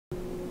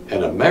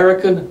An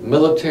American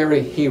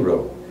military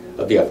hero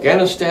of the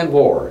Afghanistan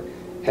war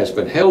has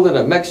been held in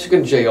a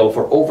Mexican jail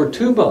for over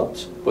 2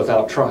 months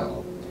without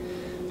trial.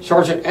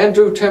 Sergeant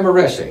Andrew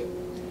Tahmooressi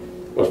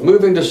was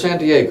moving to San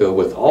Diego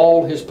with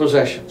all his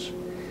possessions.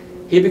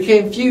 He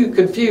became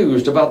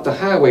confused about the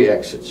highway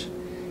exits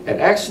and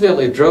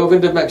accidentally drove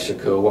into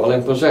Mexico while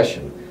in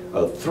possession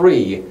of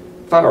 3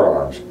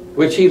 firearms,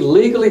 which he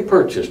legally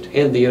purchased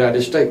in the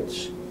United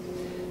States.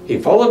 He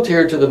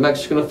volunteered to the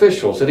Mexican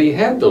officials that he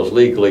had those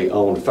legally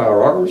owned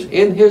firearms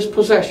in his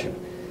possession.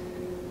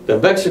 The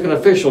Mexican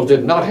officials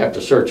did not have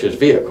to search his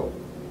vehicle.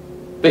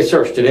 They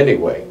searched it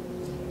anyway,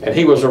 and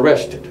he was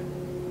arrested.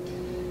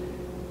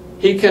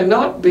 He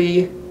cannot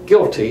be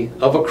guilty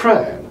of a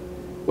crime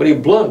when he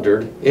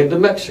blundered into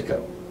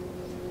Mexico.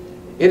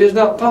 It is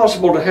not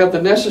possible to have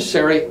the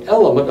necessary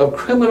element of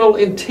criminal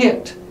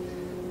intent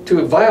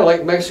to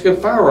violate Mexican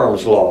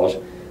firearms laws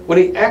when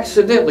he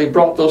accidentally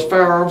brought those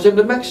firearms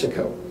into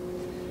Mexico.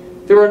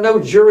 There are no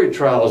jury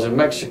trials in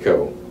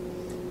Mexico.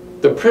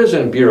 The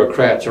prison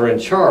bureaucrats are in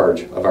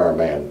charge of our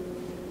man.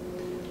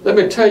 Let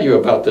me tell you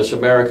about this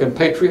American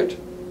patriot.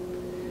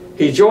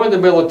 He joined the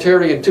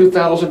military in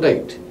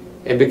 2008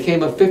 and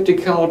became a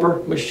 .50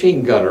 caliber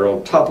machine gunner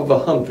on top of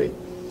a Humvee.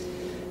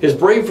 His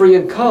bravery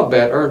in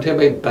combat earned him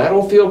a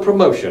battlefield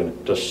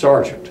promotion to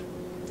sergeant.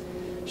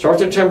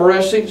 Sergeant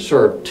Tahmooressi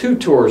served 2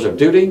 tours of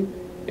duty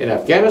in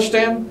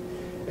Afghanistan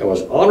and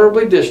was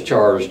honorably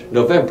discharged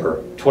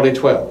November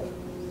 2012.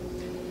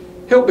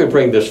 Help me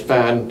bring this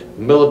fine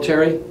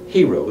military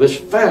hero, this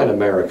fine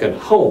American,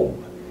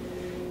 home.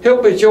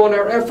 Help me join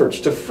our efforts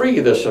to free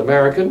this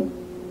American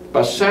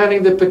by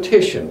signing the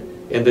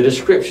petition in the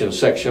description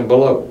section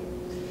below.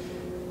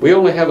 We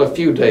only have a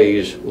few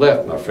days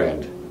left, my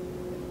friend.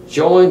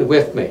 Join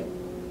with me.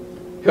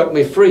 Help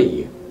me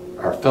free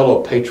our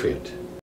fellow patriot.